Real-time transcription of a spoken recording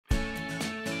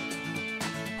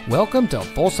Welcome to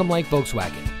Folsom Lake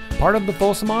Volkswagen, part of the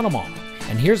Folsom Auto Mall.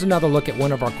 And here's another look at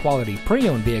one of our quality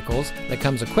pre-owned vehicles that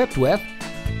comes equipped with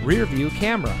rear view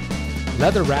camera,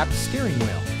 leather wrapped steering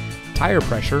wheel, tire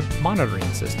pressure monitoring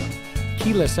system,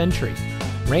 keyless entry,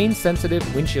 rain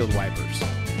sensitive windshield wipers,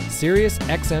 Sirius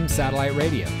XM satellite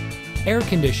radio, air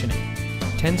conditioning,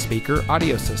 10-speaker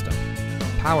audio system,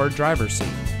 power driver's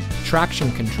seat,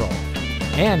 traction control,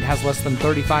 and has less than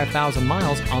 35,000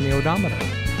 miles on the odometer.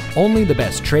 Only the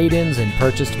best trade-ins and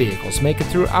purchased vehicles make it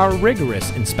through our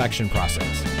rigorous inspection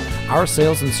process. Our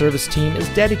sales and service team is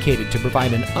dedicated to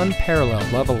provide an unparalleled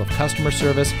level of customer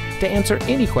service to answer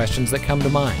any questions that come to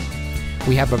mind.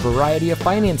 We have a variety of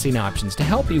financing options to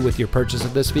help you with your purchase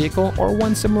of this vehicle or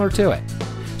one similar to it.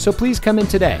 So please come in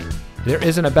today. There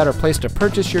isn't a better place to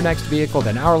purchase your next vehicle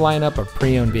than our lineup of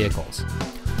pre-owned vehicles.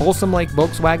 Folsom Lake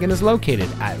Volkswagen is located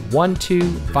at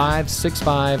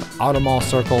 12565 Auto Mall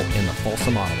Circle in the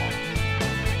Folsom Auto Mall.